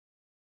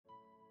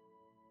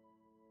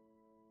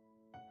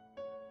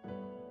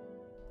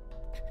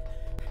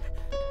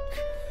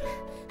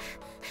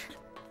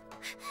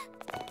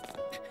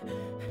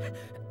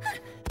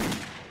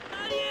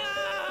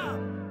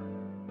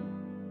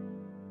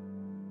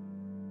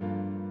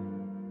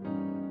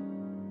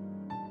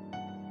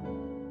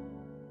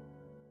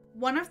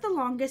One of the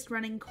longest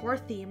running core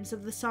themes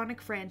of the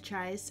Sonic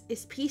franchise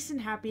is peace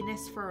and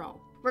happiness for all,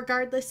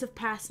 regardless of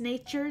past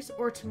natures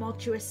or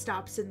tumultuous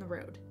stops in the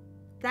road.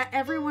 That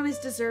everyone is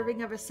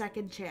deserving of a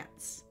second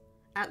chance.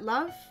 At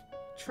love,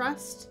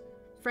 trust,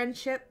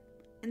 friendship,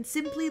 and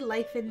simply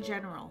life in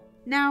general.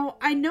 Now,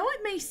 I know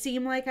it may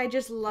seem like I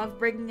just love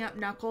bringing up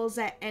Knuckles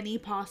at any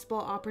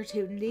possible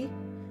opportunity,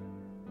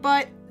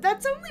 but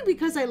that's only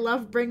because I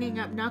love bringing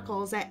up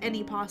Knuckles at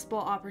any possible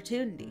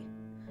opportunity.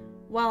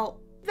 Well,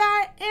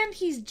 that, and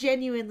he's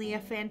genuinely a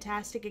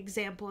fantastic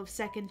example of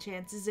second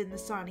chances in the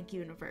Sonic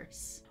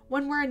universe.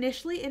 When we're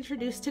initially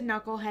introduced to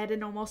Knucklehead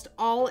in almost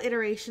all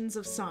iterations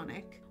of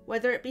Sonic,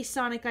 whether it be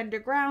Sonic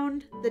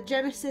Underground, the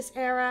Genesis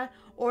era,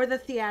 or the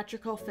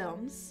theatrical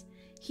films,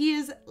 he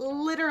is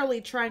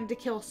literally trying to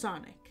kill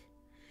Sonic.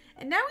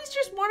 And now he's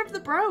just one of the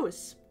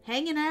bros,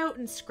 hanging out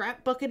and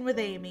scrapbooking with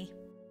Amy.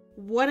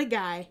 What a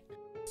guy.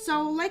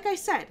 So, like I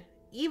said,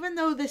 even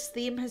though this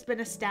theme has been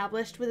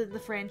established within the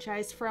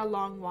franchise for a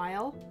long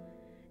while,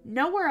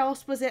 nowhere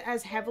else was it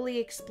as heavily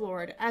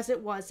explored as it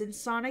was in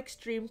Sonic's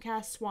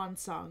Dreamcast swan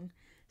song,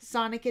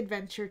 Sonic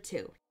Adventure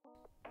 2.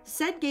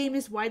 Said game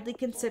is widely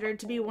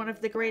considered to be one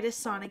of the greatest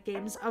Sonic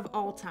games of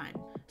all time,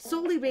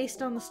 solely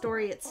based on the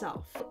story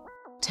itself.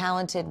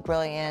 Talented,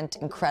 brilliant,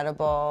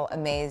 incredible,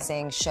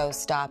 amazing,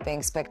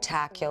 show-stopping,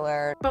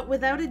 spectacular. But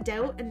without a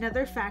doubt,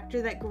 another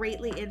factor that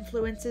greatly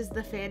influences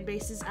the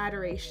fanbase's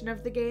adoration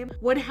of the game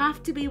would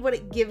have to be what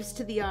it gives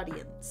to the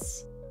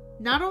audience.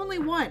 Not only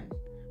one,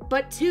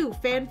 but two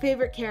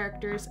fan-favorite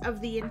characters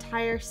of the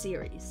entire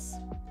series.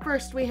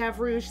 First, we have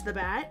Rouge the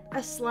Bat,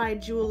 a sly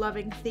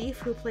jewel-loving thief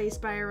who plays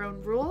by her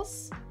own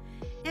rules,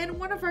 and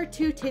one of our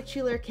two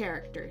titular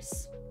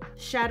characters,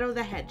 Shadow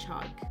the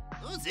Hedgehog.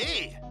 Who's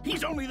he?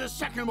 He's only the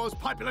second most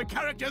popular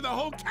character in the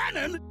whole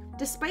canon!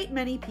 Despite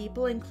many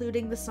people,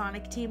 including the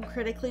Sonic team,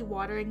 critically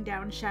watering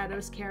down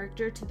Shadow's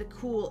character to the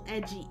cool,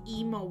 edgy,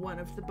 emo one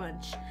of the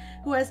bunch,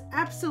 who has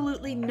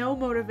absolutely no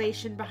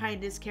motivation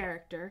behind his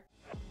character.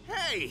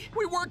 Hey,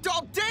 we worked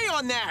all day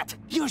on that!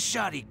 Your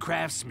shoddy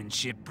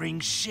craftsmanship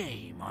brings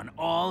shame on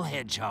all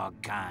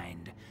hedgehog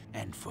kind,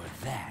 and for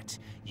that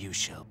you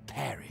shall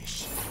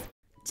perish.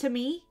 To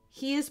me,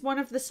 he is one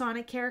of the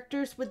Sonic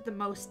characters with the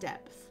most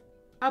depth.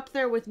 Up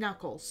there with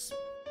Knuckles.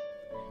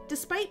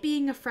 Despite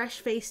being a fresh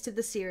face to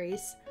the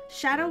series,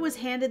 Shadow was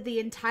handed the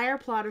entire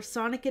plot of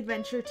Sonic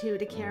Adventure 2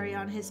 to carry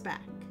on his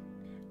back.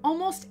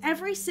 Almost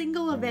every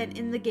single event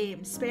in the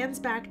game spans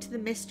back to the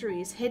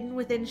mysteries hidden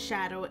within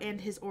Shadow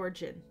and his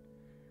origin.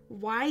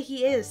 Why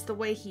he is the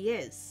way he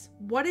is.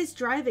 What is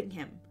driving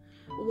him?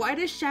 Why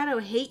does Shadow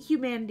hate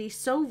humanity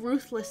so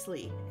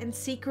ruthlessly and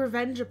seek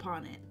revenge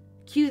upon it?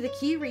 Cue the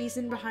key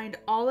reason behind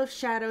all of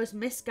Shadow's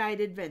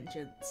misguided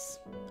vengeance.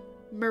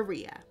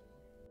 Maria.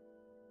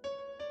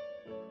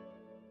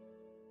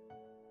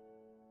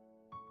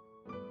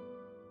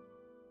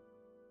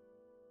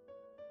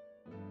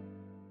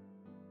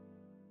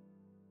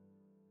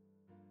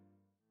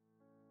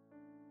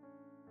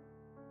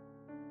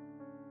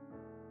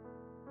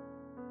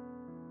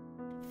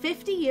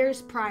 "50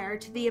 years prior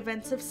to the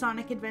events of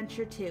Sonic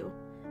Adventure 2,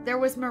 there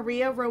was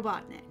Maria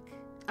Robotnik,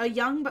 a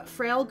young but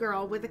frail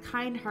girl with a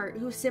kind heart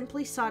who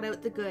simply sought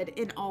out the good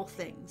in all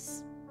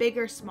things, big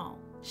or small.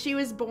 She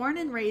was born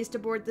and raised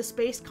aboard the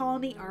space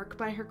colony Ark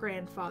by her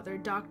grandfather,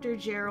 Dr.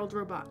 Gerald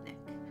Robotnik,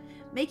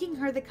 making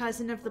her the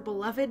cousin of the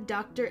beloved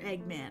Dr.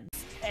 Eggman.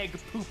 Egg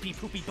poopy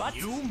butt.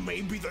 You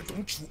made me the—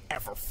 don't you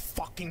ever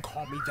fucking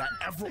call me that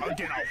ever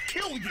again, I'll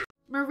kill you!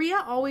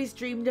 Maria always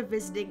dreamed of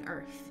visiting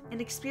Earth and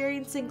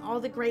experiencing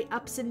all the great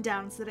ups and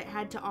downs that it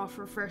had to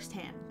offer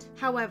firsthand.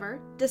 However,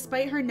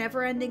 despite her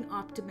never-ending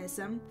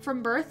optimism,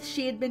 from birth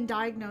she had been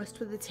diagnosed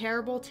with a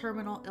terrible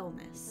terminal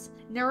illness,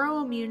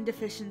 neuroimmune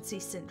deficiency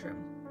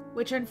syndrome,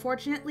 which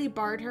unfortunately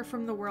barred her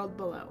from the world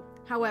below.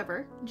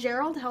 However,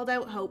 Gerald held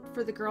out hope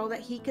for the girl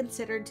that he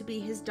considered to be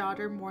his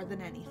daughter more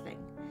than anything,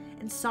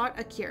 and sought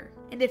a cure,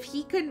 and if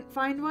he couldn't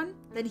find one,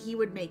 then he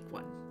would make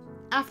one.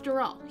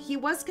 After all, he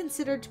was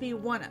considered to be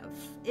one of,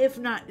 if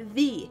not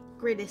the,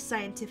 greatest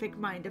scientific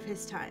mind of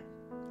his time.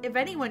 If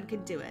anyone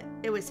could do it,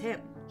 it was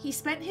him. He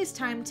spent his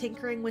time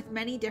tinkering with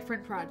many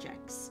different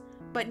projects,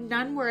 but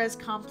none were as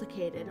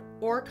complicated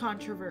or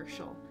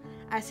controversial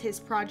as his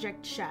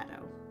Project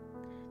Shadow,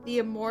 the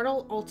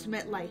immortal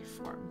ultimate life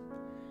form,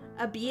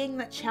 a being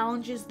that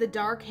challenges the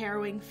dark,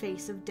 harrowing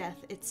face of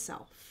death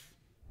itself.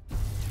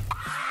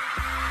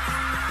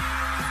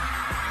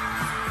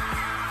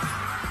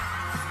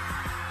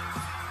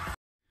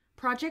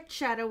 Project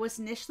Shadow was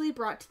initially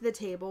brought to the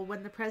table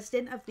when the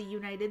president of the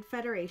United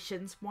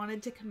Federations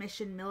wanted to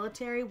commission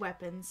military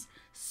weapons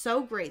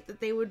so great that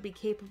they would be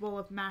capable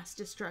of mass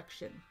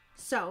destruction.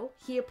 So,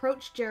 he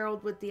approached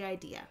Gerald with the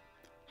idea.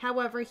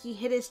 However, he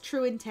hid his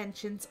true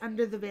intentions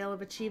under the veil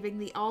of achieving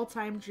the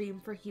all-time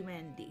dream for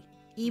humanity: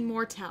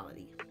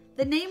 immortality.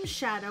 The name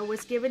Shadow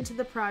was given to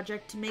the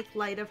project to make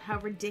light of how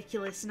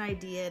ridiculous an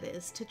idea it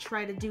is to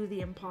try to do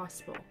the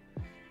impossible.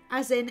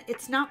 As in,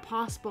 it's not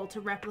possible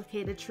to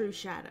replicate a true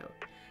shadow,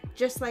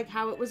 just like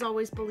how it was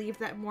always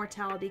believed that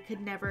immortality could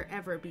never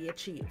ever be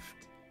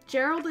achieved.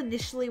 Gerald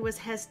initially was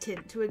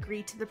hesitant to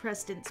agree to the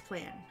president's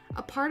plan.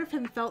 A part of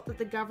him felt that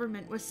the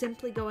government was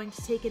simply going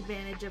to take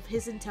advantage of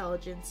his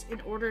intelligence in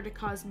order to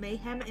cause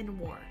mayhem and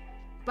war.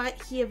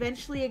 But he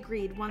eventually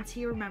agreed once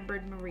he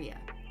remembered Maria,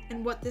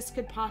 and what this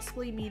could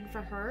possibly mean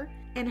for her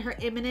and her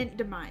imminent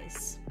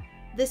demise.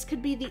 This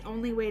could be the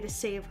only way to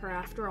save her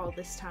after all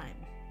this time.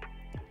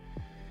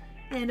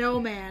 And oh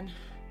man,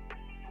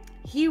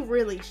 he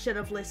really should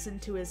have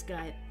listened to his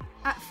gut.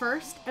 At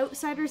first,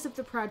 outsiders of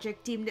the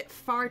project deemed it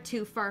far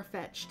too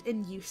far-fetched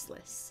and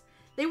useless.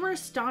 They were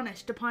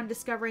astonished upon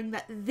discovering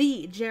that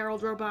the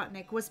Gerald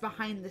Robotnik was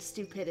behind this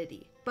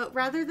stupidity. But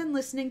rather than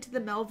listening to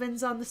the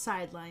Melvins on the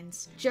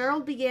sidelines,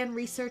 Gerald began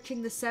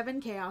researching the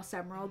 7 Chaos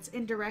Emeralds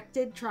in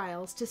directed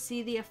trials to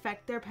see the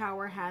effect their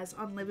power has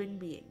on living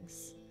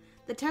beings.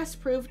 The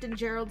test proved in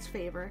Gerald's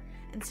favor,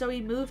 and so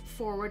he moved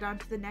forward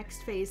onto the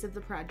next phase of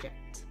the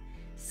project,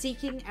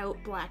 seeking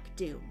out Black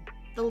Doom,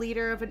 the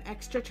leader of an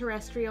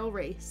extraterrestrial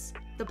race,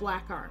 the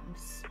Black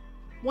Arms.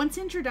 Once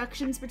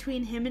introductions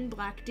between him and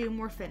Black Doom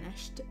were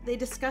finished, they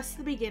discussed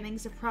the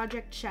beginnings of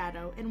Project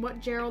Shadow and what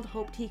Gerald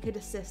hoped he could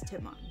assist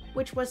him on,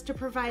 which was to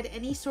provide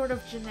any sort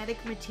of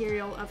genetic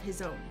material of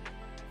his own,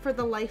 for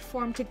the life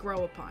form to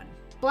grow upon.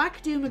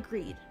 Black Doom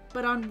agreed,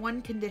 but on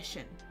one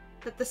condition,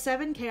 that the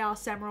 7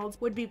 Chaos Emeralds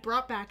would be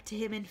brought back to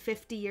him in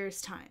 50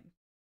 years' time.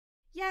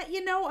 Yeah,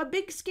 you know, a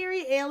big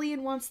scary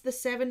alien wants the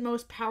 7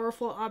 most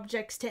powerful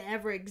objects to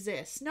ever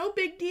exist. No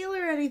big deal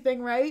or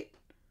anything, right?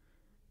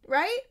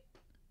 Right?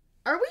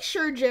 Are we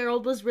sure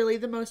Gerald was really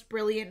the most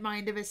brilliant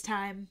mind of his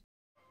time?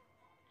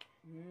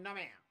 No,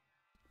 ma'am.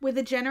 With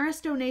a generous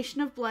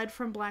donation of blood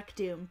from Black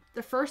Doom,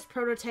 the first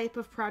prototype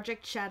of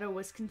Project Shadow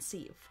was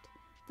conceived,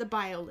 the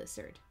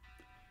Bio-Lizard.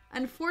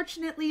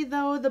 Unfortunately,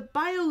 though, the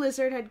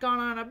Bio-Lizard had gone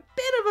on a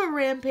bit of a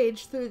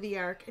rampage through the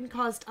Ark and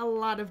caused a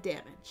lot of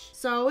damage,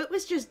 so it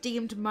was just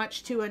deemed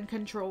much too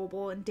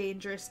uncontrollable and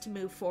dangerous to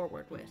move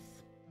forward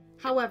with.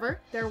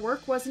 However, their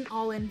work wasn't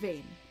all in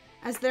vain,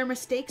 as their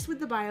mistakes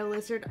with the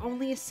Bio-Lizard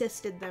only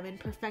assisted them in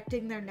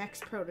perfecting their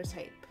next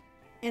prototype.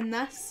 And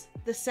thus,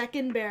 the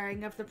second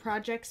bearing of the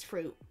project's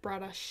fruit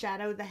brought us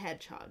Shadow the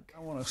Hedgehog. I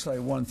want to say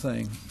one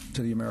thing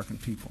to the American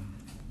people.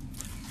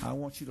 I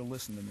want you to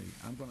listen to me.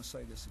 I'm going to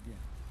say this again.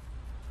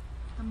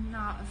 I'm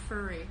not a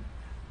furry.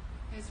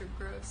 You guys are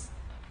gross.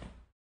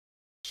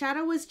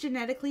 Shadow was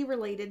genetically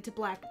related to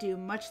Black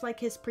Doom, much like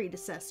his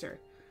predecessor.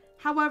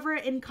 However,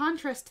 in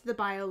contrast to the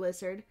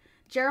Bio-Lizard,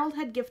 Gerald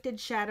had gifted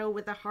Shadow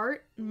with a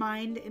heart,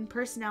 mind, and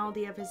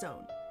personality of his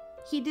own.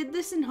 He did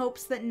this in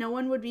hopes that no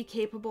one would be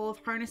capable of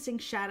harnessing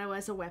Shadow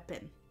as a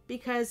weapon,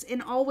 because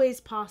in all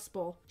ways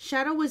possible,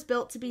 Shadow was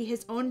built to be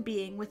his own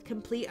being with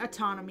complete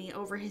autonomy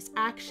over his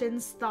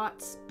actions,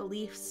 thoughts,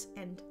 beliefs,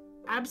 and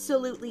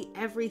absolutely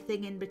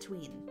everything in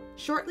between.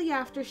 Shortly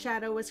after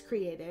Shadow was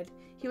created,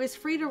 he was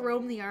free to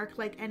roam the Ark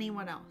like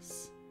anyone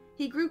else.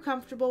 He grew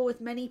comfortable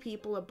with many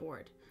people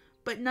aboard,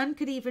 but none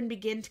could even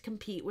begin to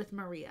compete with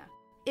Maria.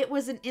 It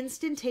was an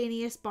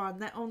instantaneous bond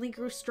that only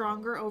grew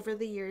stronger over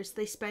the years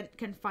they spent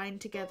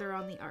confined together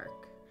on the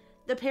Ark.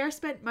 The pair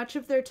spent much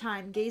of their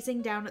time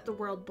gazing down at the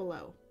world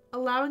below,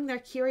 allowing their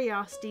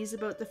curiosities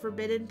about the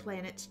forbidden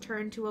planet to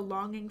turn to a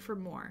longing for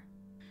more.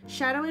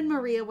 Shadow and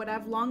Maria would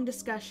have long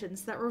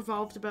discussions that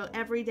revolved about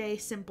everyday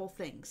simple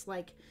things,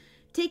 like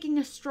taking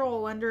a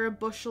stroll under a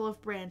bushel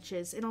of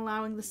branches and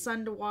allowing the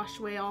sun to wash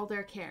away all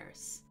their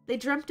cares. They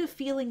dreamt of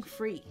feeling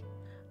free,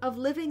 of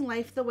living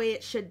life the way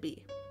it should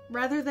be,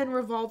 rather than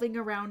revolving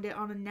around it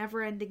on a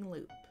never-ending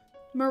loop.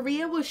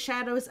 Maria was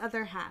Shadow's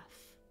other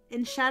half,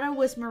 and Shadow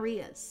was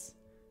Maria's.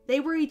 They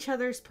were each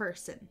other's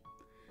person,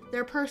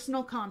 their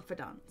personal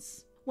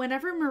confidants.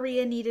 Whenever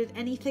Maria needed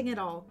anything at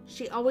all,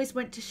 she always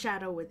went to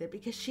Shadow with it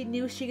because she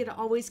knew she could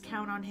always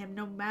count on him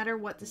no matter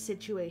what the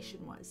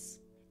situation was.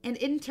 And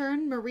in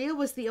turn, Maria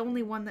was the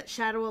only one that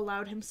Shadow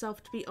allowed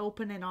himself to be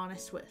open and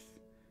honest with,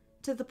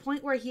 to the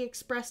point where he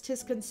expressed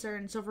his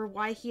concerns over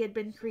why he had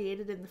been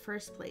created in the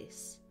first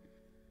place.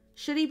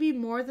 Should he be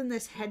more than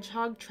this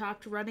hedgehog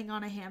trapped running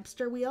on a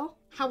hamster wheel?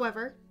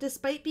 However,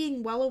 despite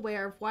being well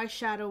aware of why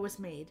Shadow was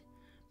made,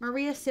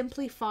 Maria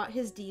simply fought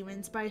his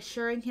demons by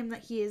assuring him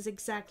that he is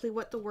exactly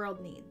what the world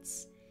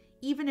needs,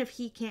 even if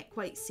he can't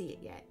quite see it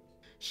yet.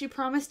 She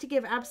promised to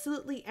give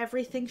absolutely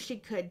everything she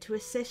could to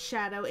assist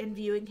Shadow in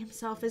viewing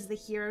himself as the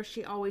hero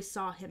she always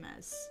saw him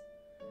as.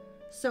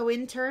 So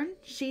in turn,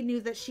 she knew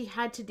that she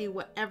had to do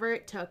whatever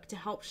it took to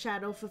help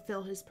Shadow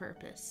fulfill his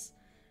purpose,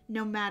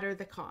 no matter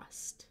the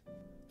cost.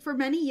 For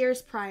many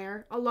years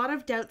prior, a lot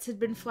of doubts had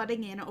been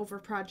flooding in over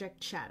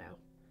Project Shadow.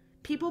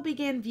 People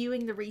began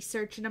viewing the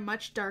research in a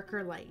much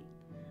darker light.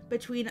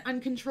 Between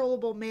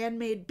uncontrollable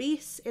man-made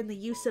beasts and the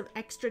use of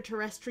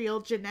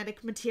extraterrestrial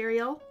genetic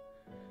material.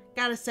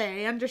 Gotta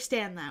say, I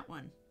understand that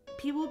one.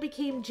 People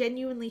became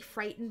genuinely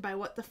frightened by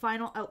what the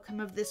final outcome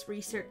of this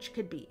research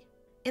could be.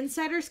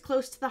 Insiders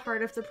close to the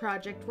heart of the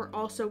project were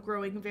also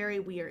growing very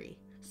weary,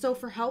 so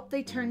for help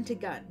they turned to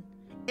GUN,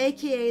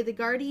 aka the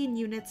Guardian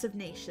Units of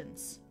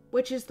Nations,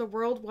 which is the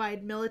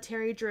worldwide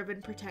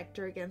military-driven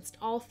protector against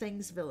all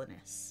things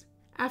villainous.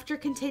 After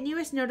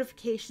continuous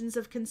notifications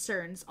of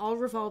concerns, all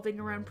revolving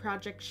around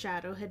Project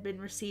Shadow, had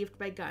been received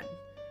by Gunn,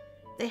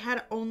 they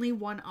had only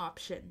one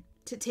option: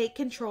 to take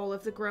control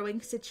of the growing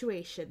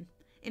situation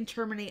and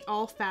terminate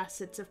all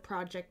facets of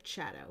Project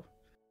Shadow.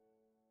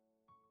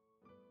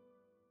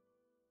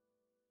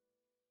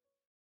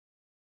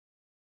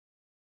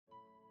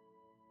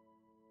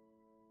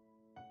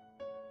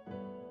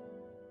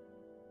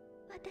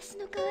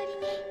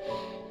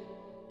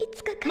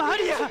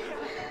 Maria!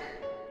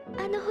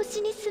 あの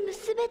星に住む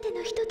すべて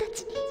の人た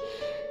ちに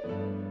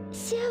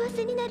幸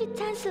せになる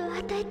チャンスを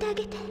与えてあ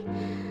げて、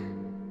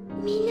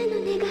みんな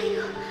の願い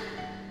を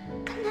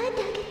叶え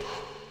てあげて。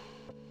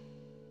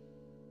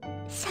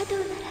シャドウ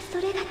なら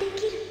それがで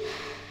きる。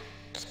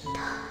きっと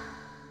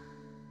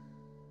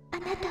あ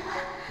なたは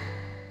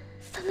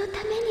その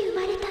ために生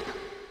まれたの。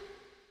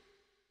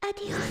アデ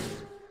ィオ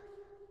ス、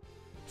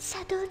シ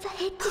ャドウ・ザ・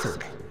ヘッジホ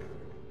グ。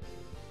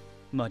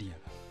マリア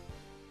が。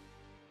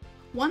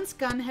Once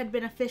Gunn had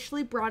been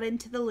officially brought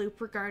into the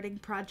loop regarding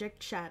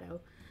Project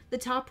Shadow, the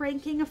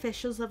top-ranking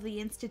officials of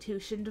the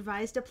institution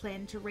devised a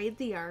plan to raid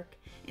the Ark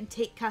and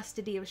take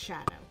custody of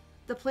Shadow.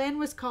 The plan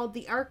was called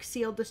the Ark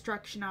Seal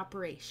Destruction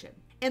Operation,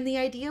 and the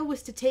idea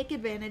was to take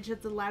advantage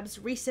of the lab's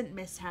recent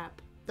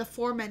mishap, the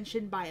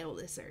aforementioned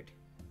biolizard.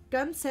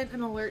 Gunn sent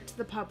an alert to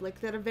the public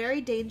that a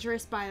very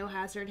dangerous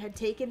biohazard had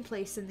taken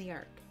place in the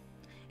Ark,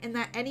 and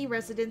that any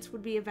residents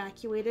would be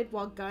evacuated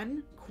while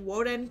Gunn,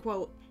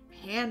 quote-unquote,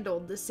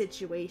 handled the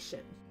situation.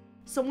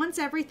 So once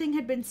everything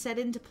had been set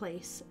into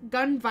place,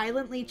 Gunn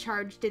violently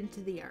charged into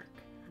the Ark,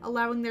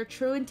 allowing their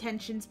true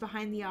intentions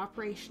behind the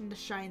operation to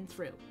shine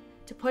through,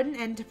 to put an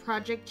end to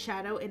Project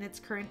Shadow in its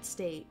current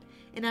state,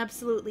 and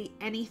absolutely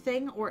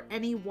anything or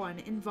anyone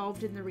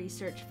involved in the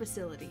research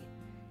facility.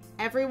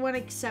 Everyone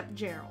except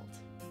Gerald.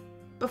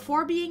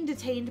 Before being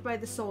detained by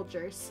the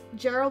soldiers,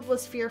 Gerald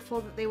was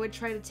fearful that they would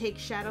try to take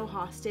Shadow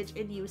hostage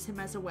and use him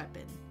as a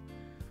weapon.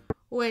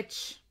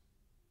 Which,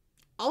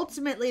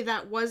 ultimately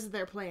that was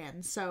their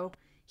plan, so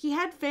he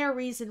had fair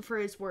reason for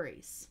his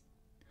worries.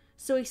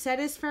 So he said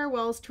his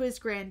farewells to his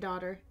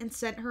granddaughter and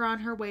sent her on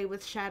her way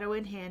with Shadow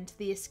in hand to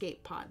the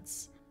escape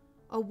pods.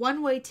 A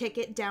one-way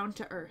ticket down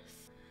to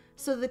Earth.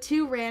 So the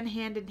two ran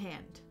hand in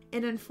hand,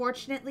 and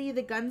unfortunately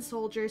the gun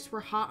soldiers were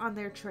hot on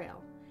their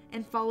trail,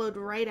 and followed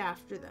right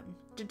after them,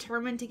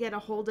 determined to get a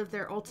hold of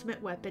their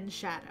ultimate weapon,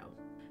 Shadow.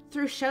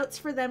 Through shouts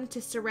for them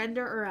to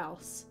surrender or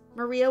else,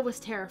 Maria was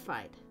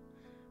terrified.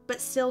 But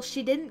still,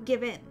 she didn't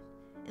give in,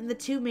 and the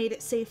two made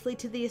it safely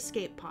to the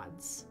escape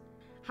pods.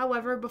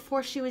 However,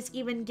 before she was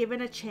even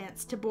given a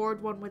chance to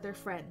board one with her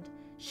friend,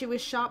 she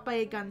was shot by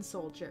a gun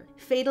soldier,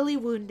 fatally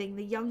wounding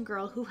the young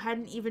girl who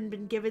hadn't even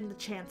been given the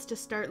chance to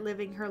start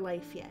living her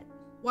life yet.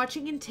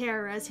 Watching in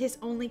terror as his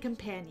only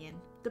companion,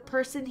 the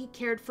person he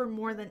cared for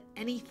more than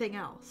anything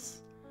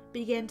else,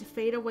 began to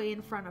fade away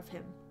in front of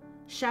him.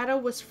 Shadow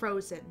was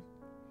frozen,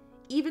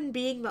 even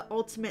being the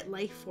ultimate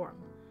life form.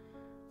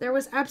 There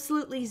was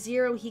absolutely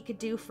zero he could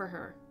do for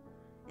her,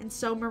 and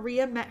so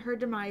Maria met her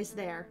demise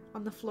there,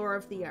 on the floor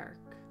of the Ark.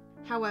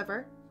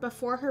 However,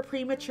 before her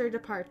premature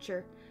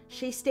departure,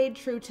 she stayed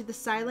true to the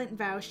silent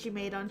vow she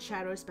made on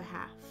Shadow's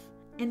behalf,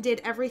 and did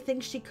everything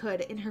she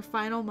could in her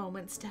final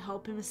moments to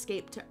help him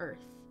escape to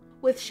Earth.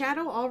 With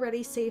Shadow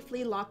already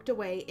safely locked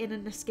away in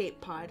an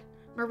escape pod,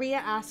 Maria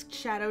asked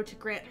Shadow to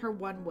grant her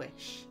one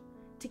wish: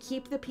 to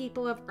keep the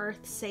people of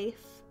Earth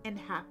safe and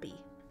happy.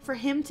 For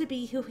him to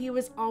be who he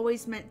was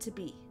always meant to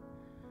be,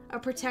 a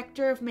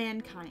protector of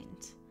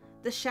mankind,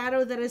 the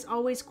Shadow that is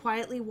always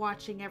quietly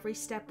watching every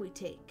step we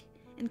take,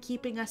 and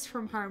keeping us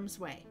from harm's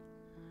way.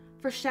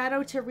 For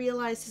Shadow to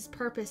realize his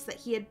purpose that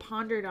he had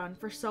pondered on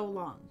for so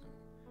long.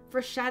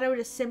 For Shadow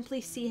to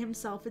simply see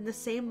himself in the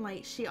same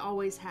light she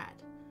always had,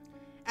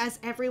 as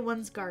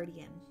everyone's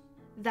guardian.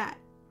 That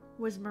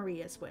was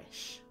Maria's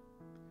wish.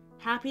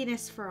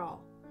 Happiness for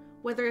all.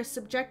 Whether a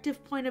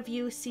subjective point of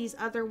view sees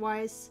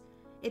otherwise,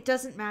 it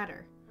doesn't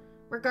matter.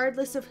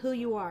 Regardless of who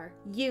you are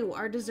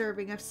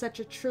deserving of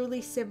such a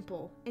truly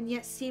simple, and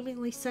yet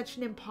seemingly such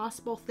an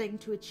impossible thing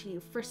to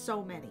achieve for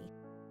so many.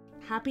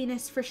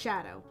 Happiness for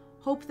Shadow.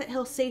 Hope that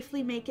he'll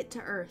safely make it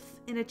to Earth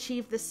and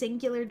achieve the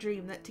singular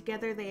dream that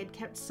together they had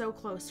kept so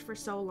close for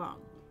so long.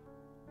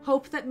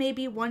 Hope that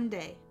maybe one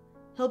day,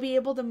 he'll be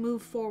able to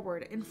move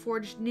forward and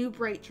forge new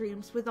bright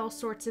dreams with all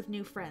sorts of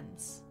new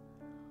friends.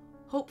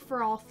 Hope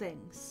for all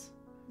things.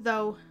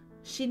 Though,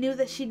 she knew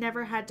that she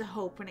never had to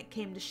hope when it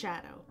came to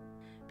Shadow,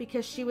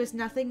 because she was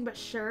nothing but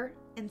sure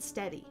and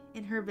steady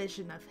in her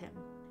vision of him.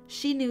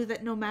 She knew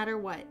that no matter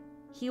what,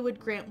 he would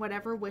grant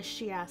whatever wish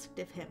she asked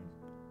of him.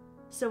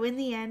 So in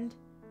the end,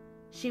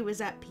 she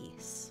was at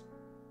peace.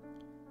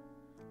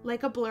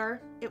 Like a blur,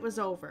 it was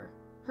over.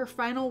 Her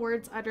final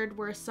words uttered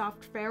were a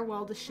soft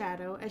farewell to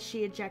Shadow as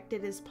she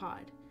ejected his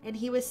pod, and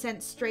he was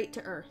sent straight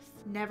to Earth,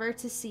 never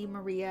to see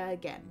Maria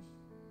again.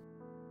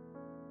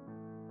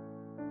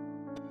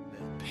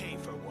 They'll pay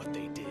for what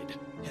they did,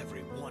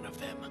 every one of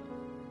them.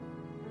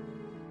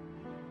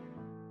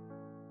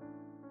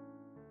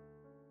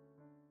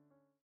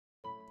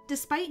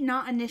 Despite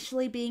not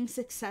initially being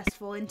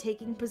successful in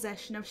taking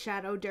possession of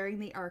Shadow during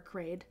the Ark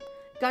raid,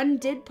 Gunn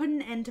did put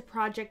an end to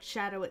Project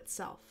Shadow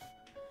itself.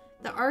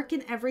 The Ark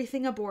and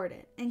everything aboard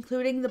it,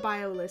 including the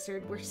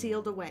Bio-Lizard, were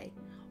sealed away,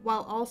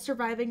 while all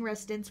surviving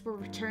residents were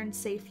returned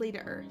safely to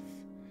Earth.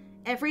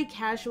 Every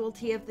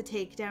casualty of the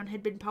takedown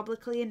had been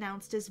publicly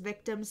announced as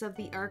victims of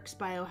the Ark's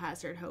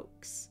biohazard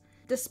hoax.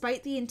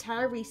 Despite the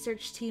entire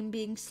research team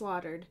being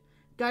slaughtered,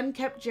 Gunn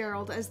kept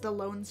Gerald as the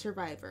lone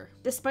survivor.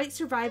 Despite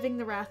surviving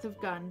the wrath of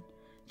Gunn,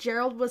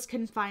 Gerald was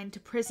confined to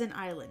Prison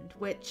Island,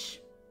 which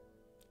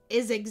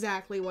is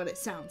exactly what it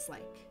sounds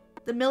like.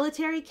 The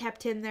military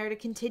kept him there to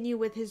continue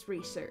with his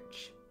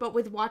research, but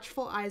with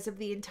watchful eyes of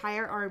the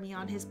entire army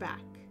on his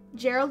back.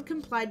 Gerald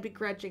complied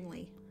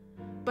begrudgingly,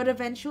 but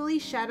eventually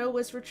Shadow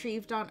was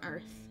retrieved on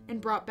Earth and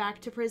brought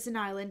back to Prison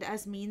Island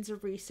as means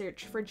of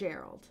research for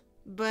Gerald.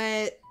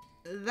 But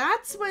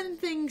that's when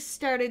things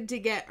started to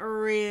get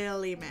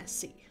really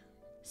messy.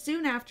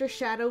 Soon after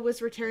Shadow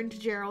was returned to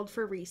Gerald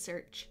for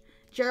research,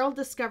 Gerald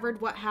discovered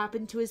what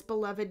happened to his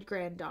beloved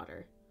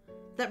granddaughter,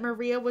 that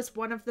Maria was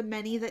one of the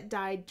many that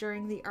died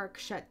during the Ark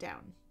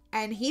shutdown.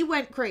 And he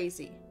went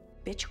crazy.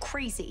 Bitch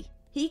crazy.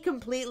 He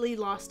completely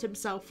lost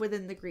himself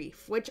within the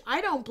grief, which I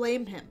don't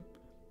blame him.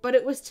 But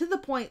it was to the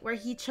point where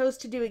he chose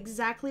to do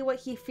exactly what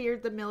he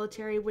feared the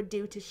military would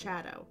do to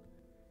Shadow.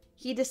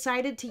 He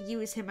decided to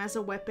use him as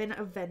a weapon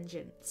of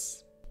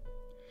vengeance.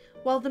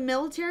 While the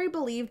military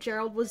believed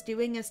Gerald was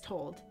doing as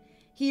told,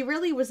 he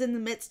really was in the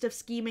midst of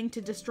scheming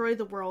to destroy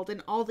the world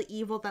and all the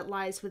evil that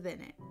lies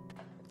within it.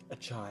 A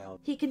child.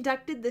 He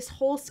conducted this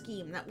whole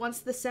scheme that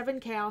once the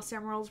 7 Chaos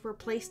Emeralds were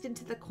placed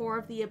into the core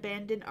of the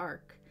abandoned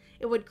Ark,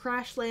 it would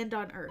crash land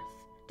on Earth,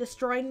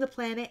 destroying the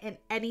planet and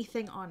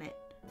anything on it.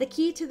 The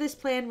key to this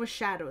plan was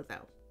Shadow,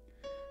 though.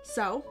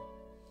 So,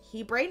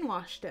 he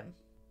brainwashed him.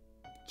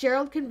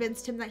 Gerald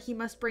convinced him that he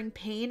must bring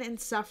pain and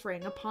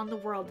suffering upon the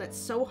world that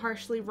so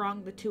harshly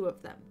wronged the two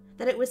of them,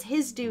 that it was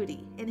his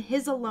duty, and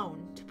his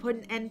alone, to put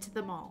an end to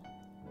them all.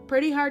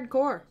 Pretty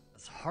hardcore.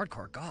 That's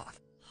hardcore goth.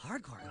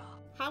 Hardcore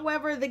goth.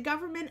 However, the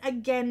government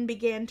again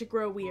began to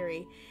grow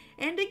weary,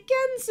 and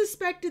again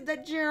suspected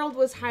that Gerald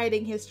was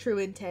hiding his true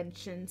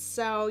intentions,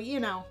 so,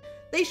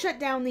 they shut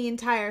down the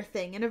entire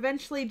thing, and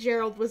eventually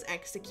Gerald was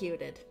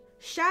executed.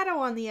 Shadow,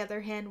 on the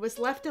other hand, was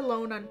left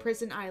alone on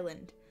Prison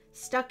Island,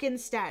 stuck in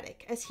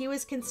static, as he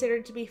was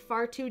considered to be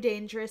far too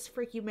dangerous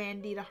for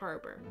humanity to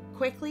harbor.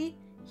 Quickly,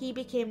 he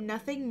became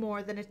nothing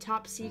more than a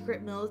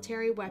top-secret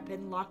military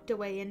weapon locked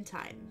away in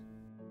time.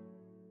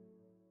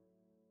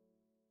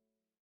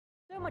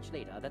 So much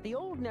later that the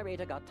old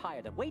narrator got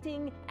tired of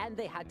waiting, and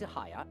they had to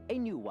hire a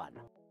new one.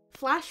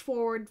 Flash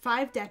forward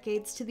 5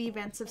 decades to the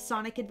events of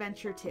Sonic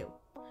Adventure 2.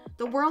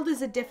 The world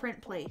is a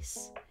different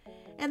place,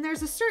 and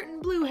there's a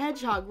certain blue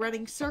hedgehog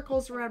running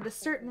circles around a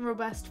certain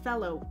robust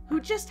fellow who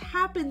just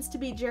happens to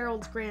be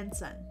Gerald's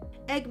grandson.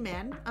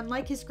 Eggman,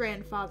 unlike his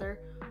grandfather,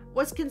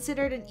 was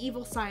considered an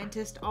evil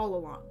scientist all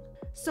along.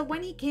 So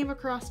when he came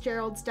across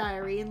Gerald's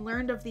diary and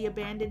learned of the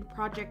abandoned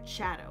Project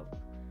Shadow,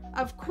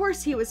 of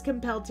course he was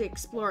compelled to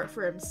explore it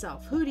for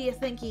himself. Who do you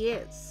think he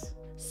is?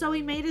 So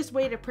he made his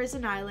way to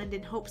Prison Island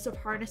in hopes of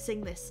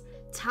harnessing this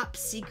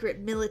top-secret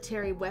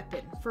military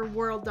weapon for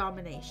world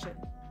domination.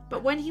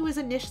 But when he was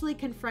initially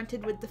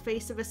confronted with the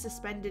face of a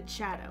suspended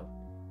Shadow,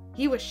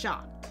 he was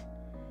shocked.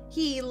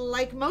 He,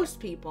 like most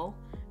people,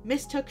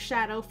 mistook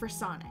Shadow for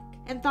Sonic,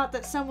 and thought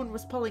that someone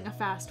was pulling a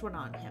fast one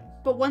on him.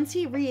 But once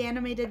he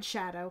reanimated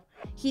Shadow,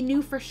 he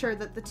knew for sure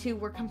that the two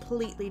were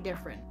completely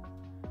different.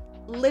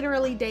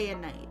 Literally day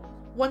and night.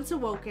 Once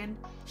awoken,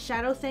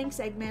 Shadow thanks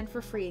Eggman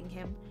for freeing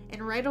him,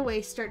 and right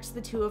away starts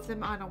the two of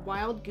them on a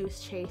wild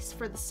goose chase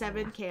for the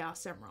 7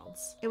 Chaos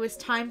Emeralds. It was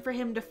time for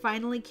him to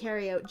finally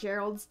carry out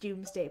Gerald's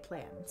doomsday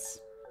plans.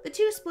 The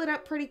two split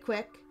up pretty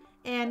quick,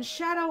 and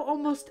Shadow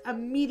almost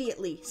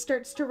immediately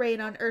starts to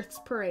rain on Earth's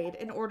parade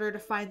in order to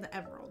find the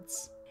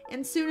emeralds.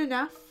 And soon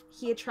enough,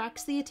 he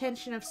attracts the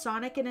attention of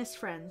Sonic and his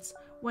friends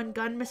when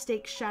Gunn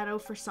mistakes Shadow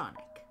for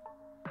Sonic.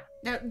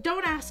 Now,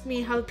 don't ask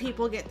me how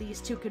people get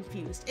these two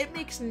confused. It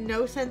makes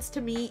no sense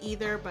to me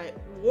either, but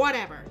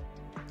whatever.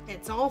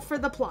 It's all for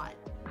the plot.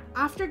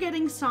 After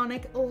getting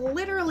Sonic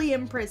literally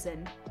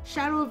imprisoned,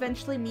 Shadow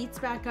eventually meets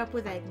back up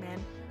with Eggman,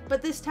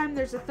 but this time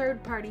there's a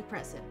third party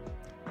present,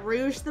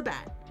 Rouge the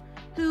Bat,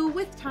 who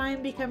with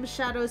time becomes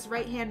Shadow's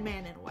right-hand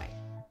man in a way.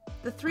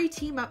 The three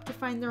team up to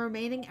find the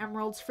remaining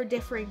emeralds for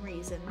differing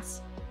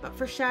reasons, but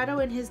for Shadow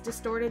and his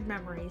distorted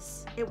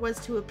memories, it was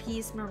to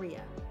appease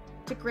Maria,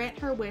 to grant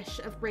her wish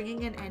of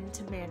bringing an end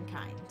to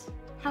mankind.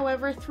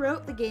 However,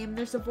 throughout the game,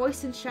 there's a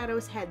voice in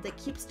Shadow's head that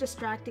keeps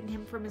distracting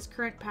him from his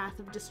current path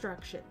of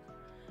destruction,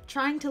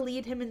 trying to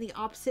lead him in the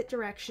opposite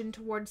direction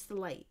towards the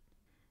light.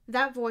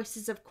 That voice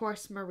is, of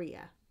course,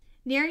 Maria.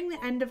 Nearing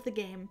the end of the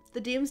game, the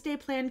Doomsday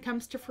Plan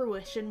comes to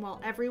fruition while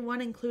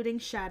everyone, including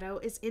Shadow,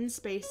 is in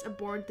space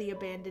aboard the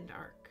abandoned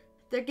Ark.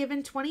 They're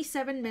given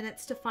 27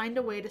 minutes to find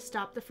a way to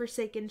stop the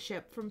Forsaken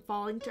ship from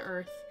falling to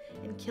Earth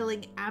and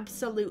killing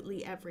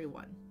absolutely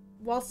everyone.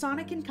 While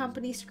Sonic and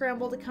company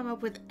scramble to come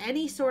up with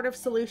any sort of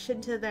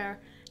solution to their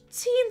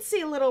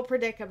teensy little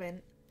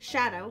predicament,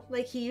 Shadow,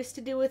 like he used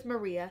to do with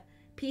Maria,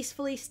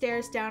 peacefully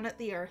stares down at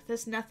the earth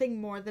as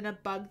nothing more than a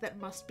bug that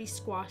must be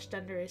squashed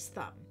under his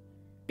thumb.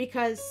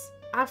 Because,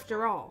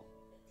 after all,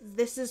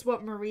 this is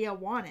what Maria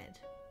wanted.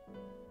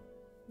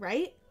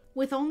 Right?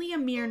 With only a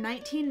mere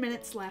 19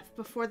 minutes left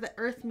before the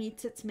earth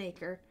meets its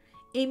maker,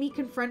 Amy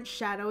confronts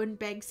Shadow and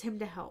begs him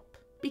to help.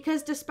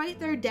 Because despite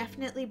there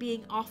definitely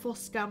being awful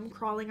scum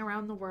crawling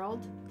around the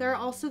world, there are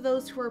also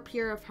those who are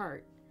pure of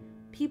heart.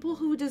 People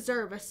who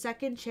deserve a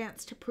second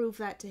chance to prove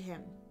that to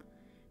him.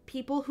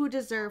 People who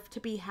deserve to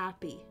be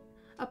happy.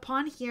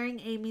 Upon hearing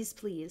Amy's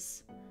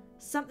pleas,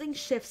 something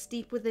shifts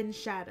deep within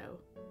Shadow.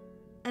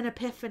 An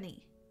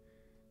epiphany.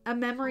 A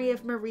memory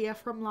of Maria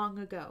from long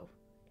ago,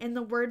 and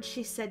the words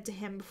she said to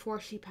him before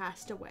she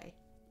passed away.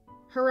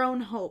 Her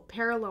own hope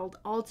paralleled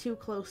all too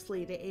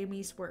closely to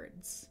Amy's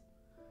words.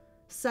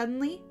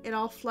 Suddenly, it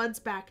all floods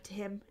back to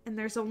him, and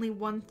there's only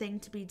one thing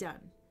to be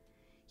done.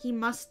 He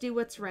must do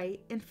what's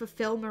right and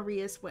fulfill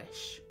Maria's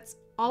wish.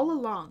 All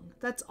along,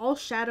 that's all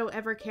Shadow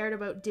ever cared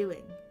about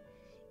doing,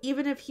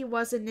 even if he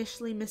was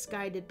initially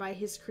misguided by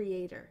his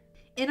creator.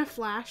 In a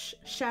flash,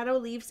 Shadow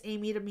leaves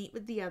Amy to meet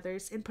with the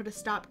others and put a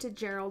stop to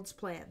Gerald's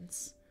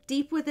plans.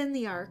 Deep within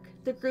the Ark,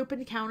 the group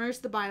encounters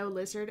the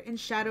bio-lizard and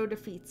Shadow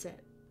defeats it.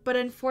 But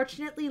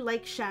unfortunately,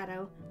 like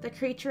Shadow, the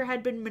creature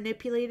had been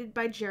manipulated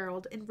by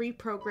Gerald and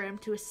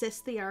reprogrammed to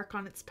assist the Ark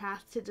on its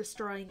path to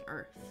destroying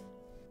Earth.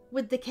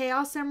 With the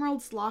Chaos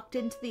Emeralds locked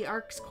into the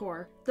Ark's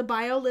core, the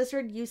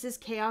bio-lizard uses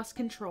Chaos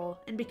Control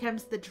and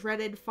becomes the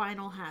dreaded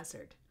final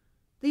hazard.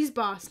 These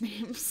boss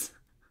names.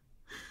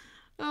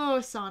 Oh,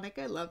 Sonic,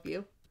 I love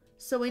you.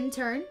 So in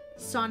turn,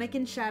 Sonic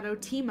and Shadow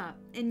team up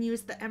and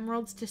use the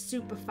emeralds to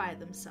superify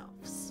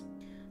themselves.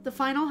 The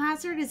final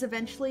hazard is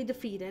eventually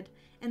defeated,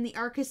 and the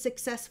Ark is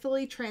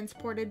successfully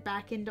transported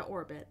back into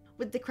orbit.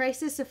 With the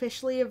crisis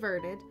officially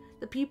averted,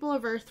 the people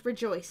of Earth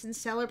rejoice and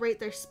celebrate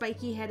their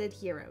spiky-headed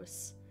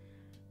heroes.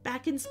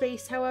 Back in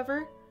space,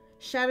 however,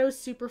 Shadow's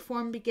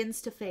superform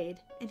begins to fade,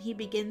 and he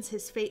begins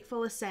his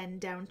fateful ascent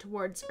down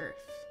towards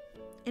Earth.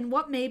 In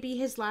what may be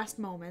his last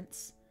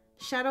moments,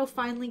 Shadow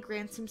finally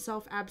grants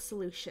himself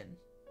absolution.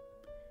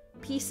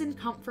 Peace and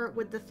comfort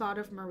with the thought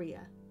of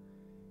Maria.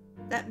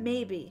 That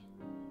maybe,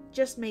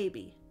 just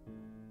maybe,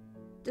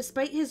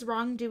 despite his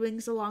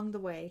wrongdoings along the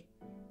way,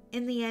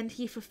 in the end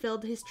he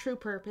fulfilled his true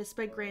purpose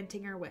by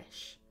granting her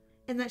wish,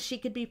 and that she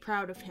could be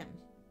proud of him.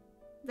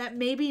 That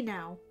maybe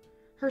now,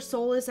 her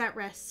soul is at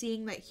rest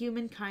seeing that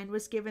humankind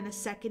was given a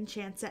second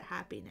chance at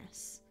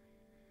happiness,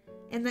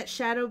 and that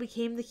Shadow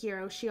became the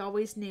hero she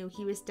always knew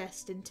he was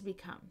destined to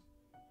become.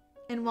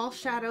 And while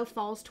Shadow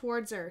falls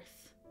towards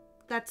Earth,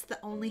 that's the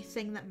only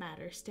thing that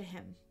matters to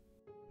him.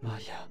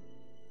 Maria,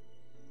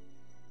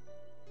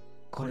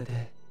 これ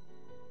で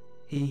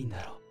いいん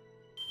だろう。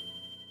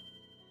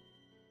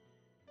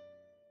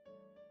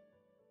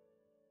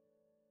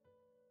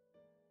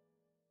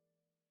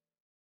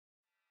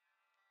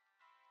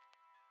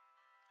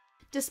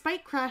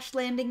Despite crash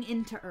landing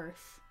into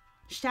Earth,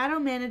 Shadow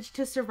managed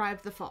to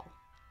survive the fall.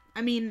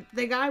 I mean,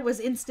 the guy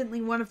was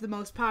instantly one of the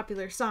most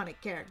popular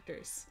Sonic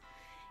characters.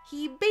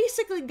 He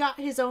basically got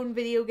his own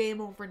video game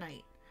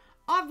overnight.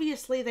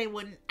 Obviously, they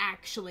wouldn't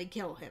actually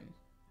kill him.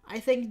 I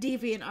think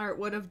DeviantArt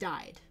would have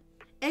died.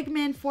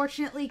 Eggman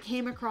fortunately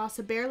came across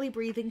a barely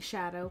breathing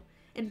Shadow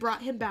and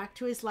brought him back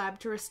to his lab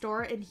to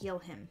restore and heal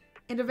him.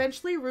 And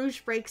eventually Rouge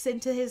breaks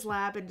into his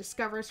lab and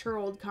discovers her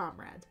old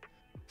comrade.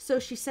 So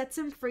she sets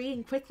him free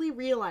and quickly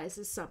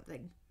realizes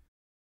something.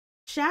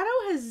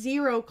 Shadow has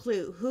zero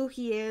clue who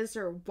he is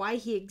or why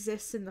he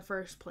exists in the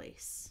first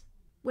place.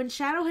 When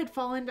Shadow had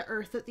fallen to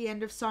Earth at the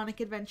end of Sonic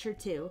Adventure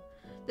 2,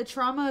 the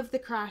trauma of the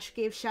crash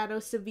gave Shadow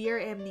severe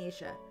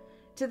amnesia,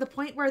 to the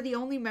point where the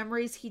only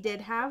memories he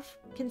did have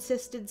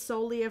consisted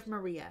solely of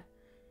Maria,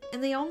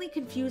 and they only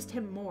confused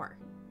him more.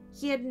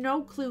 He had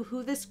no clue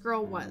who this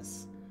girl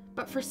was,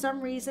 but for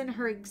some reason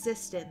her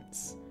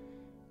existence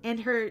and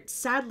her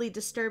sadly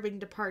disturbing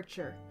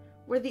departure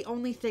were the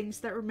only things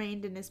that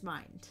remained in his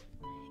mind.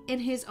 In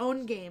his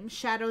own game,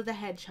 Shadow the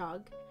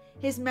Hedgehog,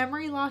 his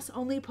memory loss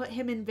only put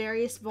him in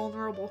various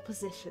vulnerable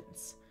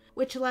positions,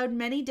 which allowed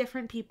many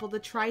different people to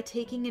try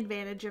taking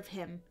advantage of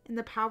him and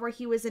the power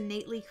he was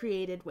innately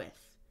created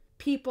with.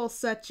 People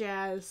such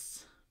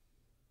as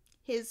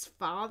his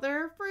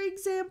father, for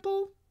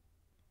example,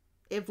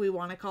 if we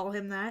want to call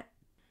him that.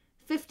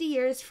 50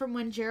 years from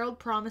when Gerald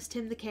promised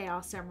him the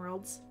Chaos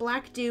Emeralds,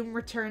 Black Doom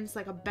returns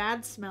like a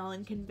bad smell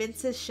and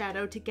convinces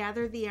Shadow to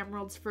gather the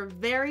emeralds for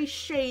very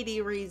shady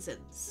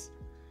reasons.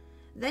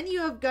 Then you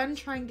have Gun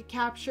trying to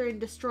capture and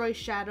destroy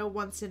Shadow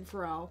once and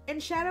for all,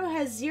 and Shadow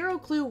has zero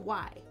clue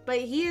why, but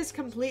he is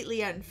completely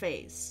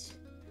unfazed.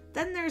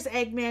 Then there's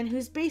Eggman,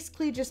 who's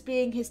basically just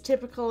being his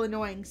typical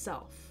annoying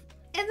self.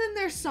 And then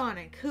there's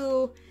Sonic,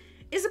 who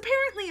is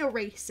apparently a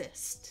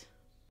racist.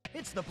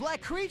 It's the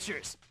black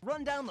creatures!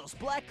 Run down those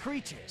black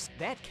creatures.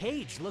 That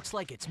cage looks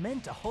like it's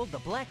meant to hold the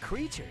black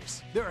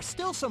creatures. There are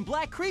still some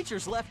black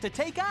creatures left to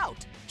take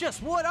out.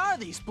 Just what are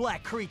these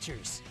black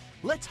creatures?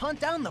 Let's hunt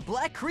down the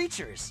black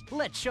creatures.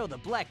 Let's show the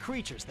black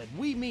creatures that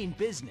we mean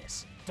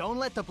business. Don't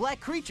let the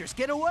black creatures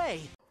get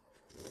away.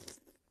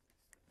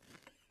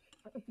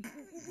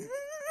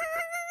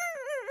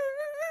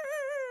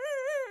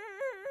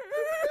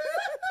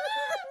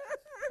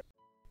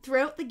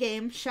 Throughout the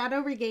game, Shadow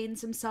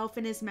regains himself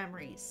in his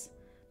memories,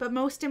 but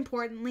most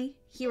importantly,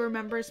 he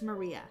remembers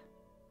Maria,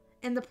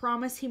 and the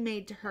promise he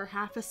made to her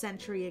half a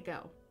century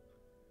ago.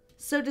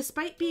 So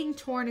despite being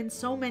torn in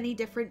so many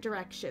different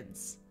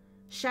directions,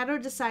 Shadow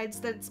decides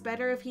that it's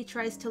better if he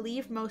tries to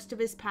leave most of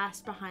his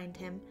past behind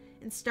him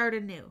and start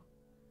anew.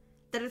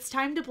 That it's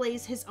time to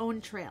blaze his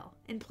own trail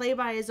and play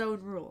by his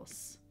own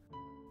rules.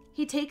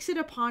 He takes it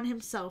upon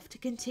himself to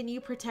continue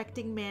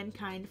protecting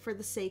mankind for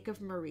the sake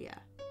of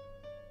Maria.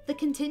 The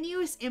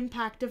continuous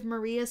impact of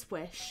Maria's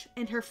wish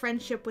and her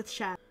friendship with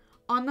Shadow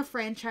on the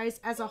franchise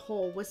as a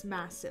whole was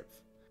massive.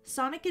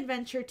 Sonic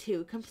Adventure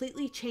 2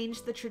 completely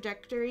changed the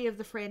trajectory of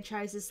the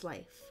franchise's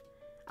life,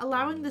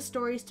 allowing the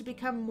stories to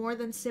become more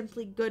than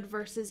simply good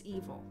versus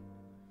evil.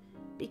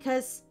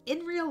 Because, in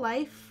real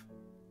life,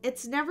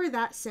 it's never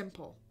that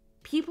simple.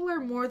 People are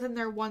more than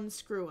their one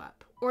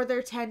screw-up, or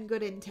their 10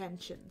 good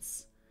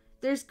intentions.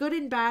 There's good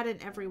and bad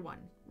in everyone,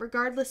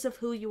 regardless of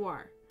who you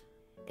are.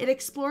 It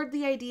explored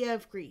the idea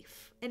of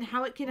grief, and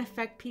how it can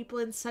affect people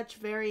in such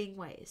varying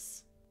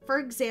ways. For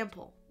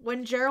example,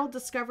 when Gerald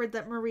discovered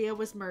that Maria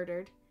was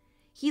murdered,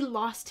 he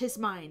lost his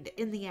mind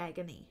in the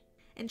agony,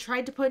 and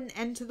tried to put an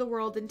end to the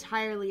world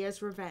entirely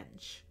as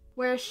revenge.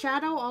 Whereas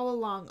Shadow all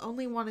along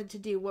only wanted to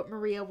do what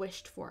Maria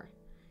wished for.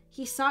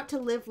 He sought to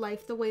live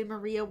life the way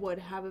Maria would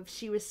have if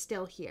she was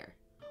still here.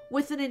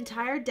 With an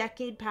entire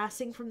decade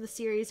passing from the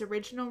series'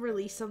 original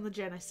release on the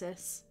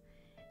Genesis,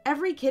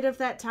 every kid of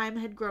that time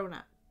had grown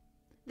up.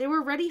 They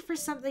were ready for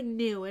something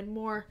new and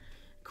more,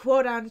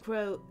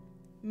 quote-unquote,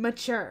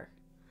 mature,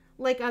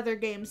 like other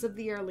games of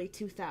the early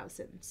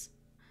 2000s.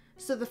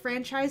 So the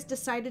franchise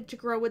decided to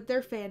grow with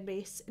their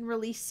fanbase and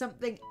release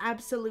something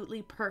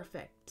absolutely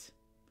perfect.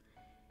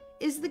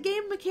 Is the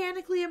game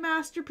mechanically a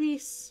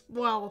masterpiece?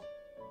 Well,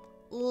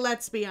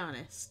 let's be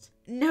honest.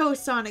 No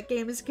Sonic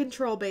game is a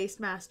control-based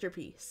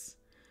masterpiece.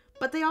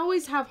 But they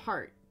always have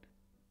heart.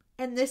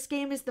 And this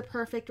game is the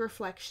perfect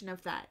reflection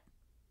of that.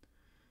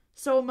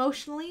 So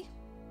emotionally,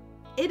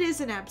 it is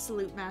an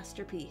absolute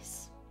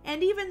masterpiece.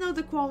 And even though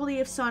the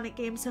quality of Sonic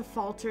games have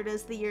faltered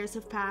as the years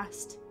have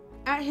passed,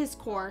 at his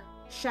core,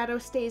 Shadow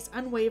stays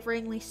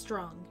unwaveringly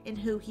strong in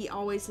who he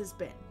always has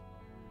been.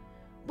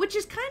 Which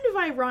is kind of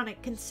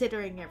ironic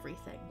considering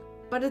everything,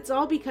 but it's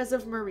all because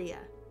of Maria.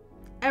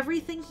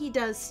 Everything he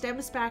does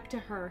stems back to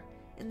her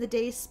and the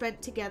days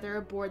spent together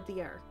aboard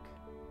the Ark.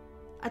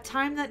 A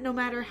time that no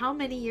matter how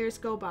many years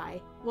go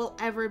by, will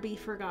ever be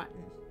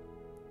forgotten.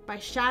 By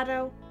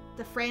Shadow,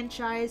 the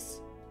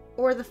franchise,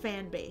 or the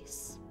fan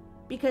base.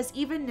 Because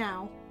even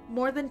now,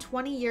 more than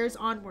 20 years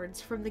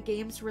onwards from the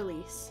game's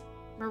release,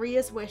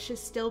 Maria's wish is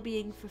still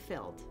being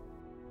fulfilled.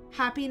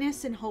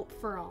 Happiness and hope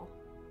for all.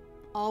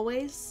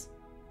 Always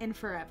and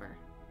forever.